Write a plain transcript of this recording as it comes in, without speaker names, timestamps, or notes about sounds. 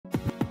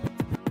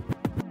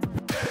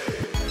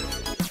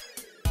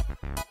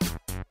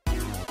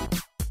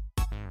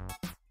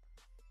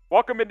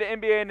Welcome into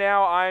NBA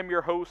Now. I am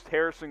your host,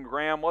 Harrison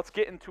Graham. Let's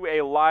get into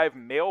a live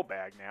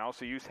mailbag now.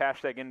 So use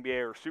hashtag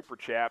NBA or Super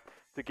Chat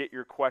to get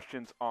your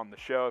questions on the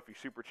show. If you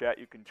Super Chat,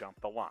 you can jump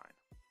the line.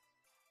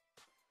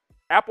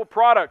 Apple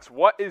products.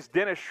 What is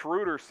Dennis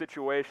Schroder's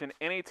situation?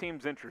 Any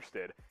teams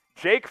interested?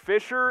 Jake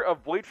Fisher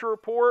of Bleacher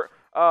Report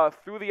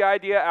threw the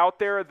idea out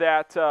there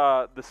that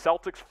the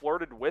Celtics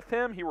flirted with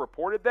him. He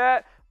reported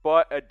that,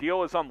 but a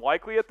deal is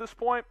unlikely at this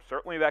point.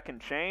 Certainly that can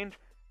change.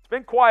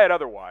 Been quiet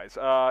otherwise.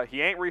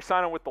 He ain't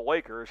re-signing with the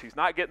Lakers. He's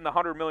not getting the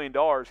 $100 million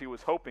he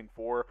was hoping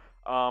for.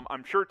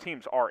 I'm sure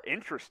teams are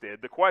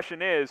interested. The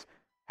question is,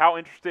 how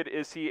interested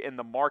is he in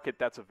the market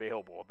that's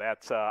available?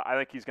 I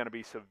think he's going to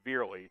be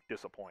severely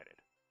disappointed.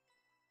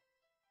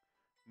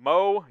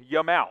 Mo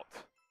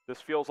Yamout.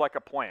 This feels like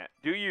a plant.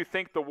 Do you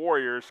think the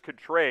Warriors could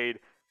trade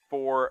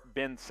for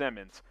Ben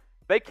Simmons?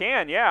 They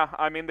can, yeah.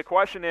 I mean, the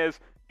question is,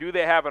 do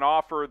they have an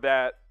offer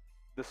that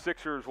the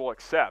Sixers will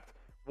accept?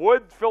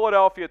 Would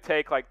Philadelphia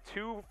take like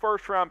 2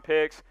 first-round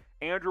picks,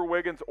 Andrew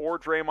Wiggins or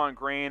Draymond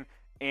Green,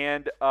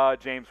 and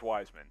James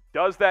Wiseman?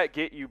 Does that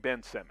get you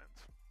Ben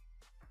Simmons?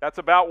 That's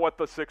about what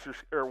the Sixers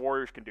or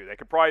Warriors can do. They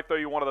could probably throw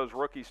you one of those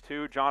rookies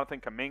too, Jonathan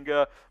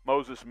Kuminga,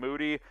 Moses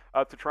Moody,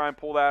 to try and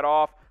pull that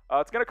off.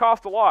 It's going to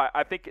cost a lot.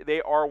 I think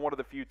they are one of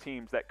the few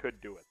teams that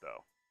could do it,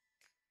 though.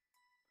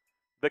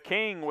 The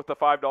King with the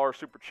 $5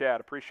 Super Chat.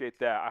 Appreciate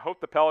that. I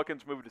hope the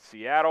Pelicans move to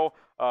Seattle.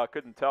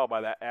 Couldn't tell by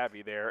that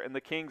Abby there. And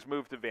the Kings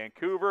move to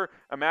Vancouver.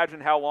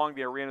 Imagine how long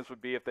the arenas would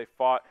be if they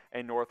fought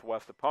a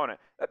Northwest opponent.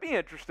 That'd be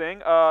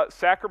interesting.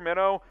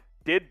 Sacramento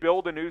did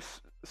build a new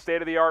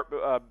state-of-the-art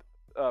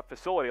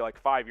facility like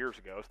 5 years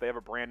ago, so they have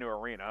a brand new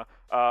arena.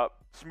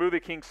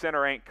 Smoothie King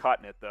Center ain't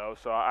cutting it, though,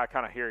 so I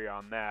kind of hear you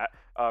on that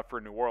for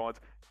New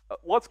Orleans.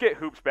 Let's get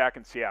hoops back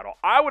in Seattle.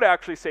 I would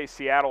actually say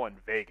Seattle and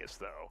Vegas,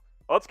 though.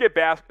 Let's get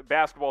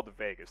basketball to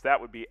Vegas.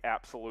 That would be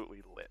absolutely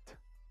lit.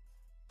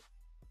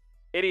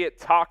 Idiot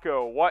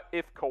Taco, what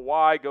if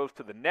Kawhi goes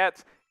to the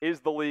Nets? Is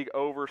the league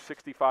over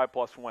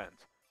 65-plus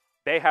wins?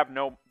 They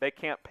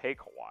can't pay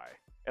Kawhi.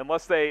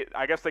 Unless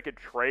I guess they could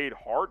trade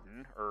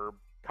Harden or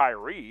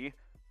Kyrie,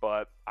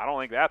 but I don't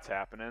think that's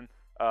happening.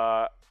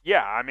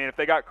 Yeah, I mean, if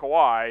they got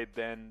Kawhi,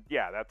 then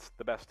yeah, that's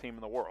the best team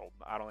in the world.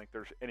 I don't think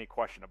there's any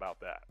question about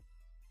that.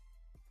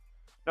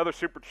 Another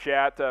super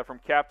chat from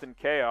Captain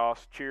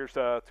Chaos. Cheers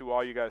to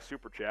all you guys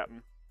super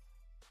chatting.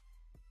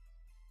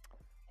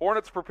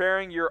 Hornets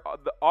preparing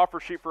the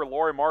offer sheet for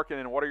Lauri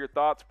Markkanen. What are your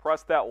thoughts?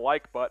 Press that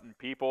like button,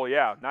 people.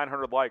 Yeah,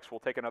 900 likes. We'll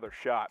take another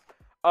shot.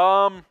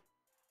 And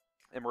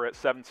we're at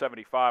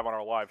 775 on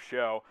our live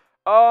show.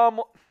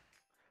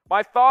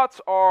 My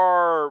thoughts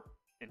are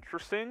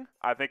interesting.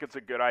 I think it's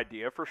a good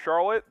idea for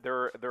Charlotte.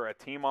 They're a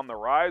team on the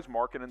rise.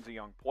 Markkanen's a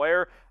young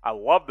player. I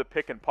love the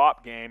pick and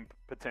pop game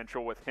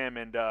potential with him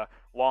and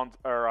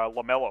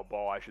LaMelo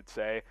Ball, I should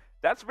say.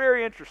 That's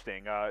very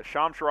interesting.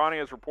 Shams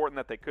Charania is reporting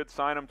that they could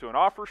sign him to an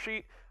offer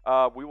sheet.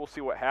 We will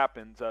see what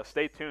happens.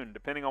 Stay tuned.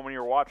 Depending on when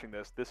you're watching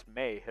this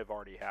may have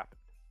already happened.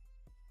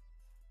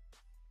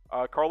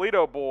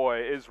 Carlito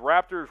Boy, is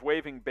Raptors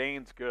waiving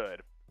Baynes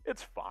good?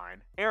 It's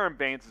fine. Aaron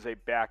Baynes is a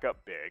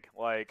backup big.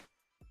 Like,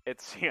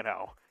 it's,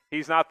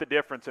 he's not the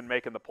difference in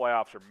making the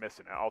playoffs or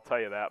missing it. I'll tell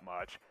you that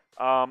much.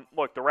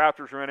 Look, the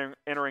Raptors are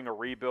entering a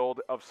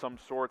rebuild of some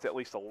sorts, at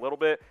least a little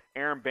bit.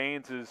 Aaron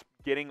Baynes is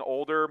getting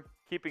older.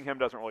 Keeping him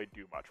doesn't really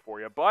do much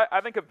for you. But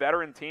I think a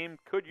veteran team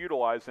could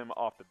utilize him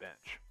off the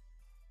bench.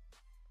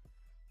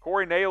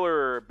 Corey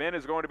Naylor, Ben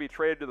is going to be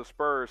traded to the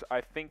Spurs.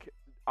 I think.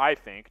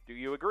 Do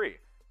you agree?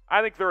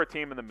 I think they're a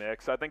team in the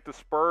mix. I think the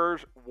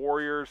Spurs,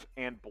 Warriors,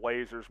 and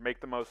Blazers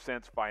make the most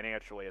sense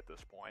financially at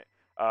this point.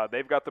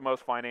 They've got the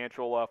most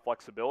financial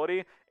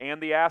flexibility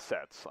and the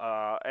assets,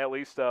 at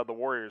least the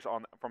Warriors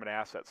from an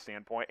asset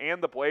standpoint.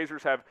 And the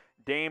Blazers have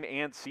Dame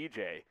and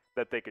CJ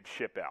that they could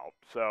ship out.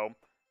 So,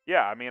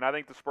 yeah, I mean, I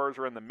think the Spurs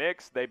are in the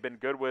mix. They've been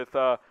good with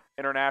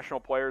international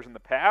players in the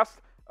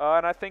past.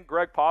 And I think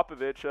Greg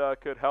Popovich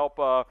could help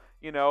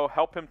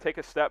him take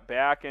a step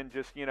back and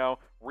just,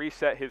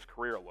 reset his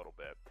career a little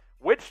bit.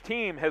 Which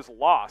team has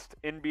lost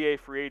NBA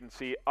free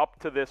agency up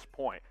to this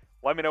point?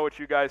 Let me know what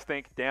you guys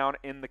think down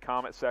in the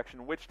comment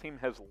section. Which team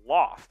has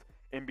lost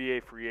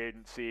NBA free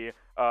agency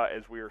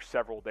as we are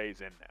several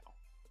days in now?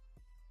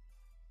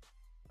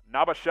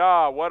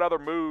 Nabasha, what other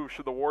moves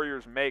should the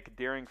Warriors make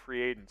during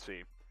free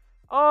agency?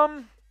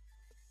 I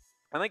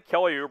think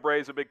Kelly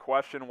Oubre is a big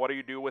question. What do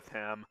you do with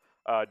him?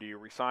 Do you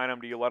re-sign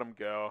him? Do you let him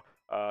go?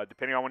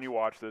 Depending on when you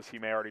watch this, he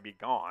may already be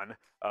gone,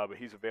 but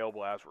he's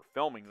available as we're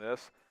filming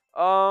this.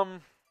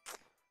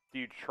 Do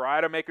you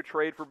try to make a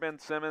trade for Ben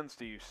Simmons?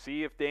 Do you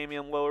see if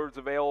Damian Lillard's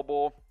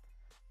available?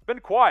 It's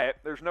been quiet,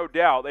 there's no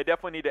doubt. They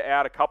definitely need to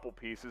add a couple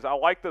pieces. I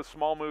like the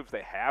small moves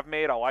they have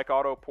made. I like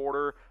Otto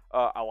Porter.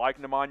 I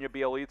like Nemanja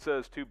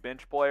Bjelica as 2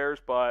 bench players,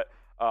 but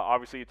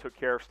obviously he took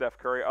care of Steph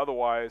Curry.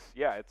 Otherwise,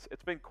 yeah,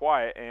 it's been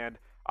quiet, and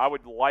I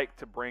would like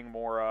to bring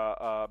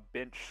more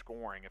bench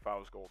scoring if I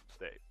was Golden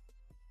State.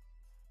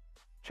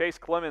 Chase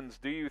Clemens,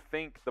 do you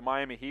think the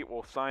Miami Heat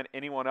will sign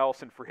anyone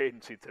else in free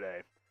agency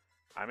today?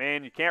 I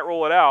mean, you can't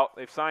rule it out.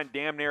 They've signed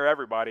damn near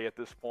everybody at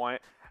this point.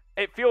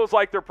 It feels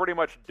like they're pretty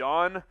much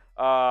done.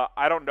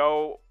 I don't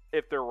know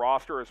if their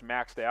roster is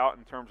maxed out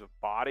in terms of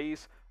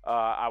bodies.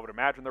 I would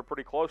imagine they're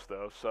pretty close,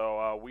 though,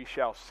 so we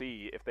shall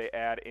see if they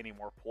add any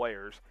more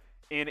players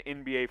in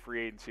NBA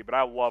free agency, but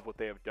I love what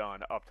they have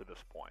done up to this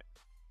point.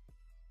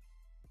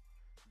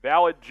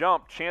 Valid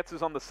jump.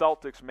 Chances on the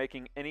Celtics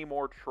making any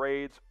more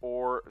trades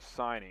or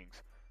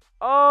signings.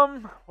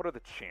 What are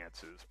the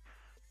chances?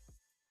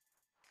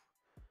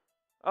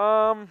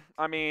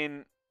 I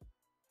mean,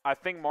 I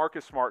think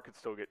Marcus Smart could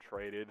still get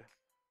traded.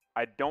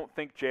 I don't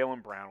think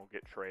Jaylen Brown will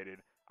get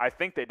traded. I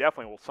think they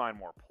definitely will sign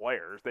more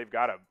players. They've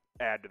got to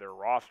add to their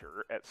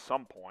roster at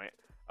some point.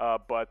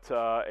 But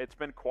it's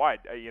been quiet.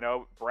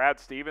 Brad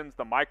Stevens,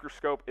 the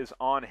microscope is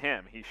on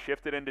him. He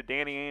shifted into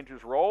Danny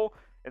Ainge's role,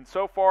 and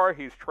so far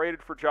he's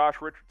traded for Josh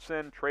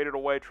Richardson, traded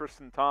away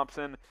Tristan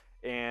Thompson,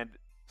 and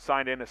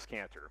signed in as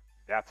Cantor.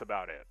 That's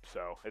about it.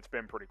 So it's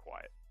been pretty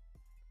quiet.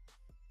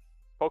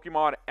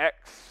 Pokemon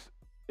X,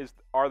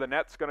 are the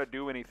Nets going to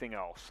do anything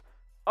else?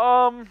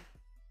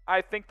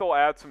 I think they'll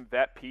add some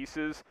vet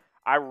pieces.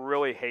 I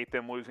really hate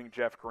them losing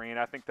Jeff Green.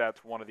 I think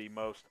that's one of the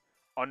most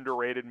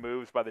underrated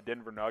moves by the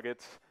Denver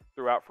Nuggets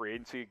throughout free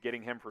agency,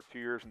 getting him for 2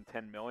 years and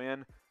 $10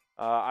 million.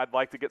 I'd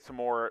like to get some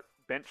more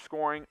bench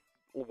scoring.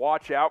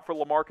 Watch out for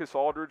LaMarcus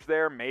Aldridge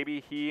there.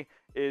 Maybe he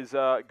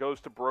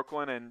goes to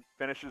Brooklyn and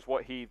finishes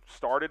what he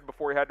started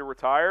before he had to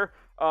retire.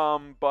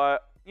 But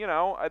they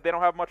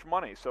don't have much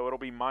money, so it'll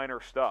be minor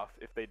stuff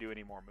if they do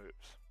any more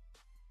moves.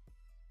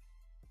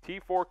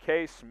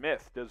 T4K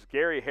Smith, does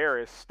Gary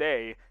Harris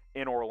stay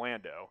in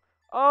Orlando?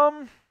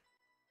 I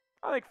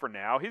think for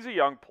now, he's a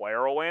young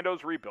player.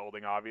 Orlando's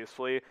rebuilding,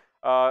 obviously.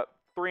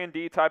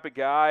 3-and-D type of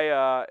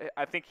guy.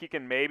 I think he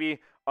can maybe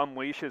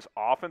unleash his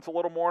offense a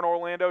little more in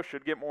Orlando,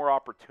 should get more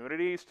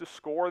opportunities to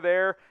score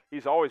there.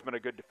 He's always been a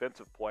good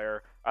defensive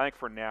player. I think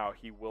for now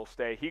he will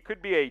stay. He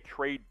could be a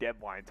trade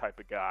deadline type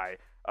of guy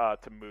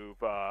to move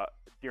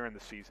during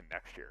the season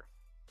next year.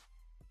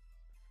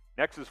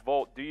 Nexus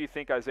Volt, do you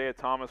think Isaiah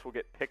Thomas will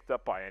get picked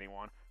up by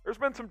anyone? There's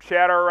been some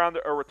chatter around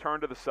a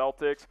return to the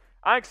Celtics.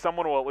 I think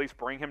someone will at least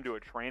bring him to a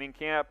training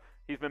camp.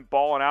 He's been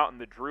balling out in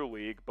the Drew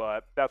League,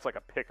 but that's like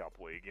a pickup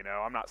league,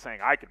 I'm not saying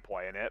I can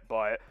play in it,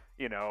 but,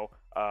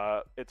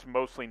 it's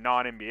mostly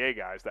non-NBA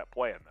guys that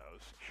play in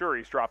those. Sure,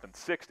 he's dropping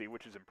 60,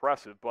 which is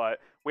impressive, but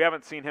we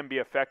haven't seen him be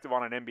effective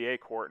on an NBA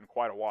court in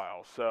quite a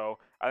while. So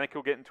I think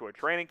he'll get into a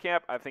training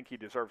camp. I think he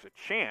deserves a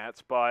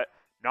chance, but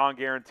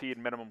non-guaranteed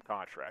minimum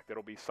contract.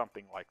 It'll be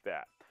something like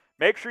that.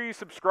 Make sure you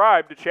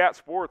subscribe to Chat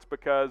Sports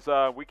because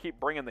we keep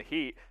bringing the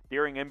heat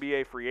during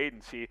NBA free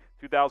agency.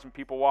 2,000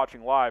 people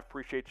watching live.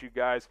 Appreciate you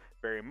guys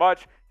very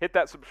much. Hit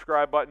that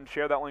subscribe button.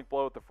 Share that link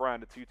below with a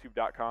friend. It's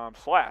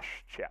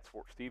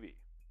youtube.com/ChatSportsTV.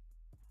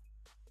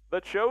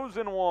 The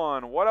Chosen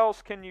One. What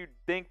else can you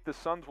think the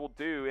Suns will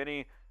do?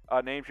 Any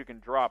names you can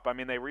drop? I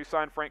mean, they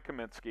re-signed Frank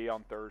Kaminsky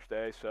on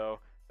Thursday, so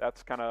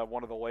that's kind of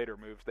one of the later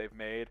moves they've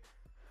made.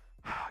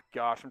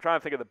 Gosh, I'm trying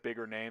to think of the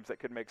bigger names that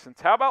could make sense.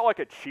 How about like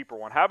a cheaper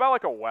one? How about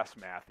like a Wes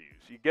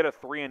Matthews? You get a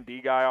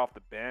 3-and-D guy off the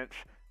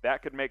bench.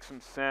 That could make some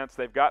sense.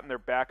 They've gotten their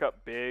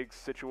backup bigs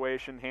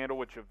situation handled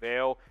with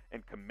JaVale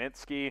and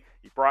Kaminsky.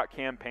 You brought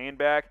Campaign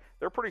back.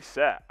 They're pretty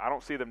set. I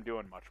don't see them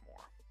doing much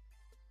more.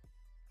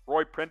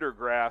 Roy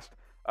Prendergast.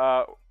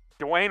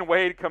 Dwyane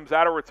Wade comes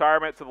out of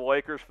retirement to the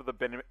Lakers for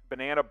the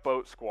Banana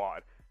Boat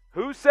Squad.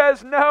 Who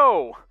says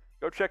no?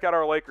 Go check out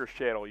our Lakers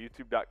channel,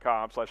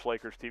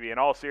 youtube.com/LakersTV. In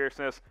all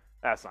seriousness,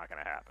 that's not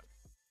going to happen.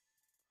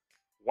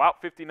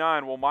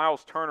 Wout59, will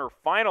Miles Turner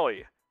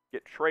finally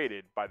get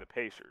traded by the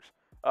Pacers?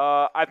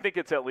 I think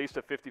it's at least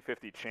a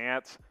 50-50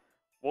 chance.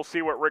 We'll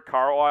see what Rick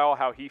Carlisle,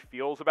 how he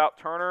feels about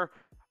Turner.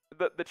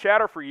 The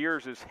chatter for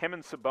years is him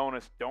and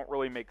Sabonis don't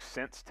really make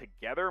sense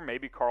together.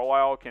 Maybe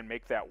Carlisle can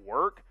make that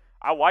work.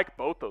 I like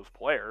both those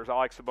players. I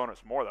like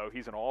Sabonis more, though.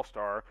 He's an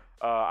all-star.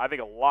 I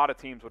think a lot of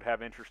teams would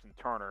have interest in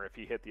Turner if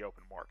he hit the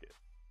open market.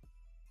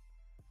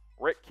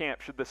 Rick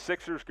Camp, should the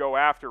Sixers go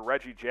after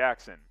Reggie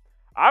Jackson?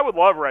 I would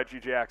love Reggie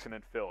Jackson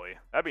in Philly.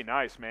 That'd be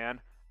nice, man.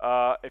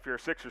 If you're a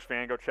Sixers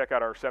fan, go check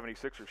out our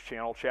 76ers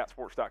channel,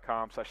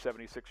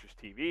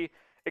 chatsports.com/76erstv.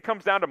 It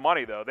comes down to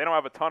money, though. They don't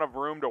have a ton of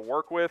room to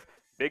work with.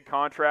 Big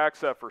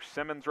contracts for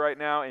Simmons right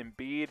now,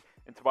 Embiid,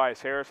 and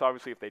Tobias Harris.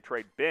 Obviously, if they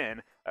trade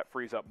Ben, that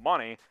frees up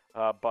money.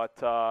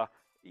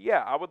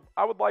 Yeah,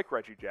 I would like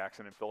Reggie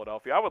Jackson in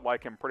Philadelphia. I would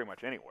like him pretty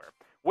much anywhere.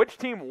 Which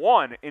team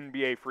won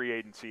NBA free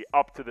agency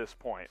up to this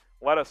point?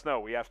 Let us know.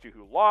 We asked you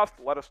who lost.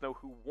 Let us know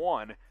who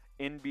won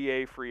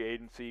NBA free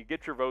agency.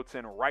 Get your votes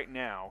in right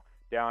now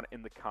down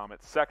in the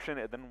comments section,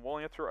 and then we'll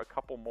answer a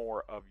couple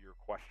more of your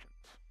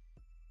questions.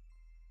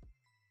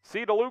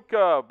 C.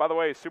 DeLuca, by the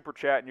way, super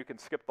chat, and you can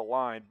skip the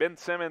line. Ben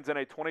Simmons in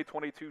a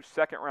 2022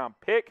 second-round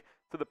pick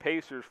to the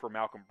Pacers for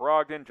Malcolm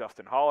Brogdon,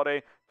 Justin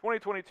Holiday,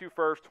 2022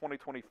 first,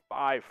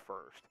 2025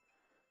 first.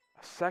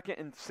 A second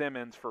in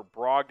Simmons for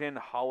Brogdon,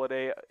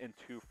 Holiday, and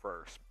 2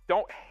 firsts.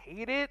 Don't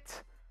hate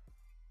it.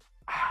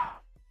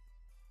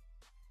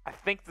 I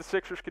think the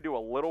Sixers could do a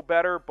little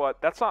better,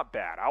 but that's not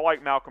bad. I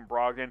like Malcolm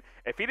Brogdon.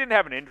 If he didn't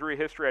have an injury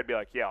history, I'd be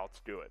like, yeah, let's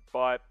do it.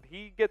 But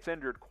he gets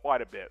injured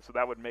quite a bit, so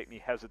that would make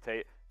me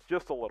hesitate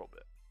just a little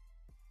bit.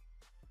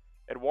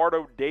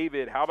 Eduardo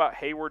David, how about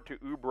Hayward to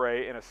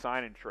Oubre in a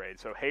sign-and trade?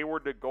 So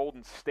Hayward to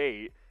Golden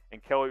State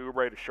and Kelly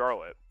Oubre to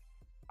Charlotte.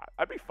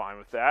 I'd be fine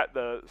with that.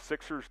 The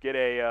Sixers get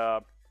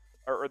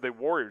or the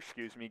Warriors,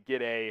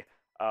 get a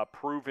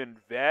proven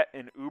vet,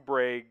 and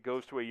Oubre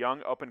goes to a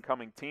young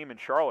up-and-coming team in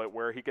Charlotte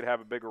where he could have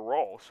a bigger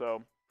role.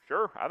 So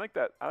sure, I think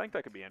that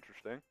could be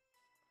interesting.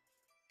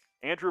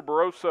 Andrew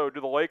Barroso, do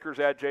the Lakers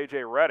add J.J.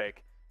 Redick?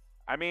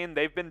 I mean,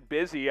 they've been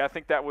busy. I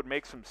think that would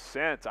make some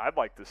sense. I'd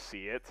like to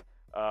see it.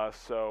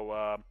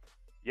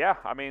 Yeah,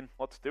 I mean,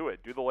 let's do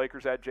it. Do the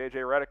Lakers add J.J.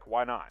 Redick?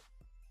 Why not?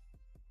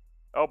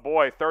 Oh,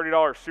 boy,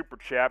 $30 super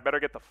chat.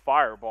 Better get the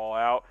fireball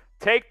out.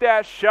 Take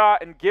that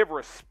shot and give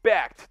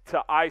respect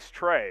to Ice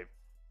Trey.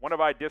 When have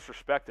I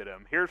disrespected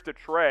him? Here's to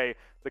Trey,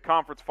 the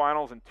conference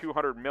finals and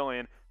 $200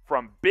 million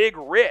from Big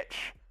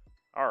Rich.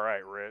 All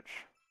right, Rich.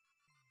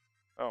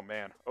 Oh,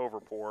 man,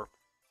 overpour.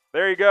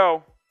 There you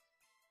go.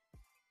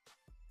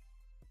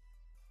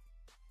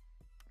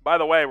 By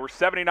the way, we're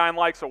 79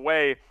 likes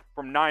away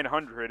from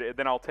 900, and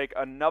then I'll take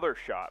another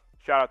shot.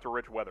 Shout out to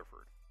Rich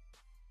Weatherford.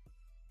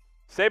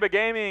 Saba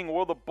Gaming,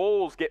 will the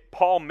Bulls get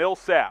Paul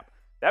Millsap?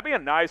 That'd be a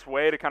nice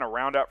way to kind of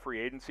round out free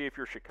agency if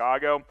you're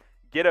Chicago.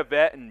 Get a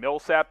vet in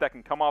Millsap that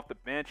can come off the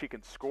bench. He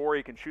can score.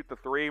 He can shoot the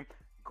three.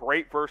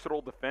 Great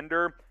versatile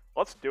defender.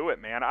 Let's do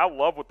it, man. I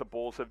love what the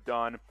Bulls have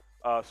done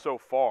so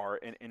far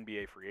in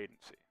NBA free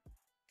agency.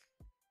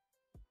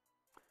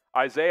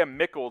 Isaiah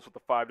Mickles with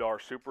the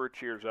 $5 super.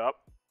 Cheers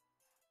up.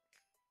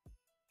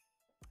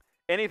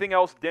 Anything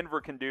else Denver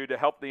can do to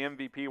help the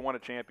MVP win a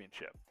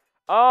championship?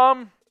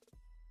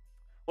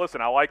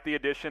 Listen, I like the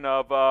addition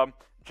of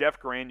Jeff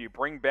Green. You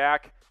bring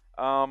back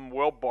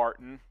Will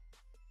Barton.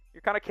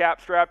 You're kind of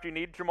cap-strapped. You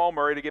need Jamal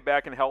Murray to get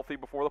back and healthy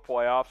before the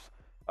playoffs.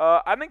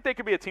 I think they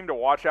could be a team to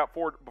watch out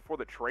for before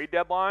the trade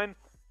deadline.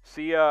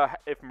 See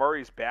if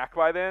Murray's back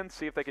by then.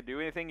 See if they could do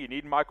anything. You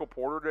need Michael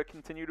Porter to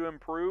continue to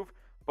improve.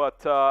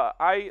 But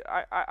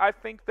I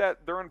think that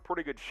they're in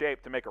pretty good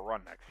shape to make a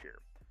run next year.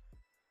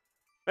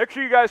 Make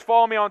sure you guys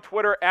follow me on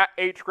Twitter at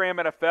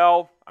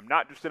HGramNFL. I'm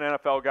not just an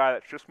NFL guy.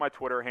 That's just my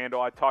Twitter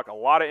handle. I talk a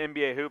lot of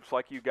NBA hoops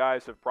like you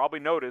guys have probably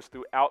noticed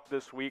throughout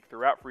this week,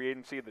 throughout free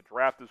agency, the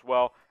draft as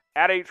well.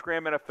 At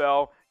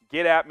HGramNFL.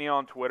 Get at me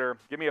on Twitter.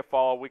 Give me a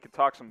follow. We can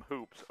talk some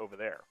hoops over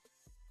there.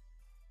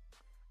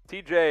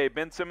 TJ,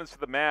 Ben Simmons to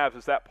the Mavs.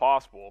 Is that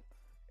possible?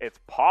 It's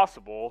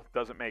possible.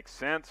 Doesn't make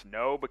sense.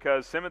 No,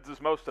 because Simmons is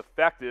most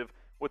effective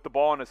with the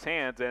ball in his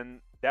hands,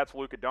 and that's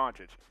Luka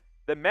Doncic.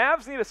 The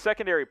Mavs need a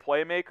secondary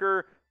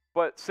playmaker,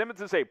 but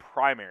Simmons is a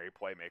primary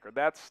playmaker.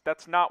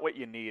 That's not what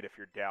you need if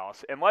you're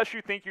Dallas. Unless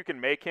you think you can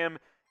make him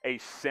an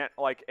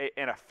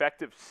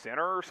effective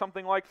center or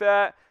something like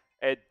that,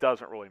 it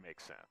doesn't really make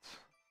sense.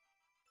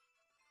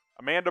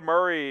 Amanda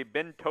Murray,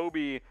 Ben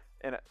Toby,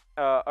 and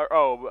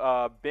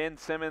Ben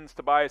Simmons,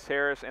 Tobias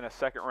Harris, and a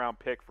second-round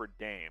pick for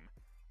Dame.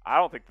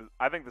 I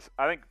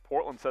think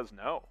Portland says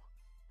no.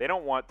 They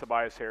don't want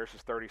Tobias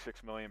Harris's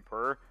 $36 million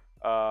per.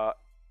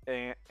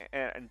 And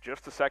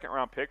just a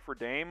second-round pick for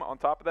Dame on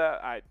top of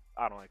that, I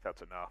don't think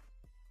that's enough.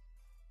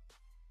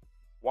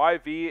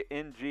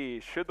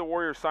 YVNG, should the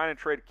Warriors sign and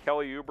trade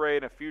Kelly Oubre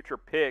and a future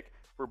pick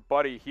for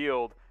Buddy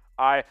Hield?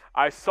 I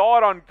saw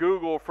it on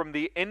Google from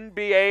the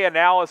NBA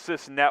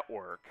Analysis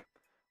Network.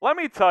 Let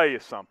me tell you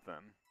something.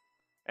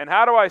 And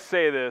how do I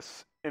say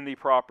this in the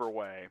proper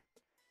way?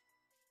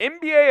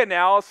 NBA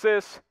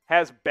Analysis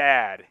has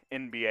bad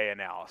NBA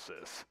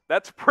analysis.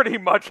 That's pretty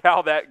much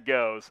how that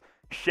goes.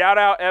 Shout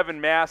out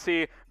Evan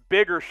Massey.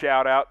 Bigger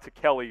shout out to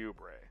Kelly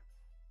Oubre.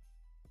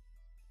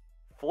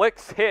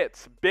 Flicks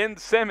hits. Ben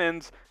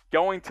Simmons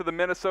going to the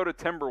Minnesota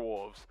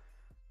Timberwolves.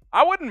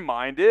 I wouldn't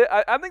mind it.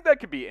 I think that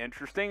could be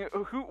interesting.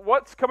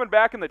 What's coming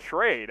back in the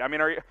trade? I mean,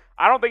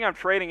 I don't think I'm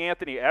trading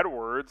Anthony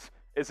Edwards.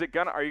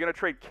 Are you gonna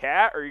trade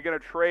Cat? Or are you gonna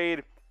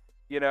trade,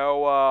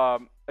 a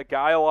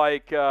guy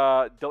like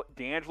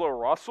D'Angelo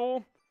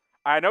Russell?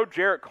 I know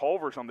Jarrett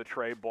Culver's on the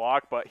trade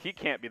block, but he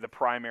can't be the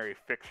primary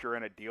fixture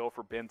in a deal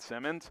for Ben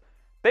Simmons.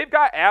 They've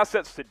got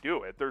assets to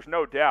do it. There's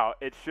no doubt.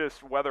 It's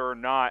just whether or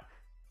not,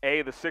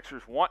 A, the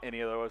Sixers want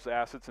any of those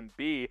assets, and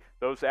B,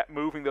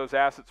 moving those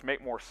assets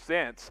make more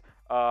sense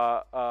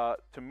to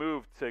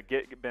move to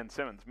get Ben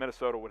Simmons.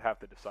 Minnesota would have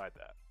to decide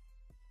that.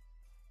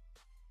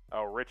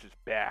 Oh, Rich is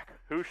back.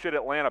 Who should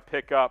Atlanta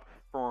pick up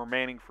from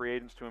remaining free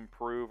agents to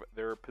improve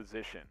their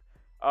position?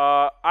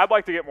 I'd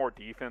like to get more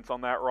defense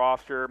on that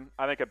roster.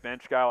 I think a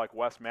bench guy like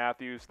Wes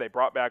Matthews. They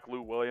brought back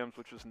Lou Williams,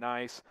 which is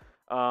nice.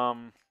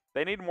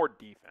 They need more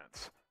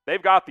defense.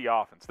 They've got the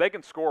offense. They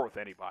can score with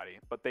anybody,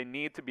 but they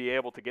need to be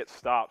able to get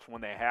stops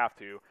when they have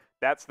to.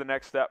 That's the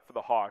next step for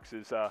the Hawks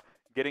is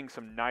getting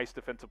some nice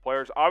defensive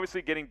players.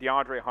 Obviously, getting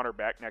DeAndre Hunter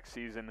back next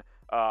season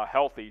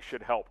healthy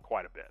should help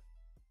quite a bit.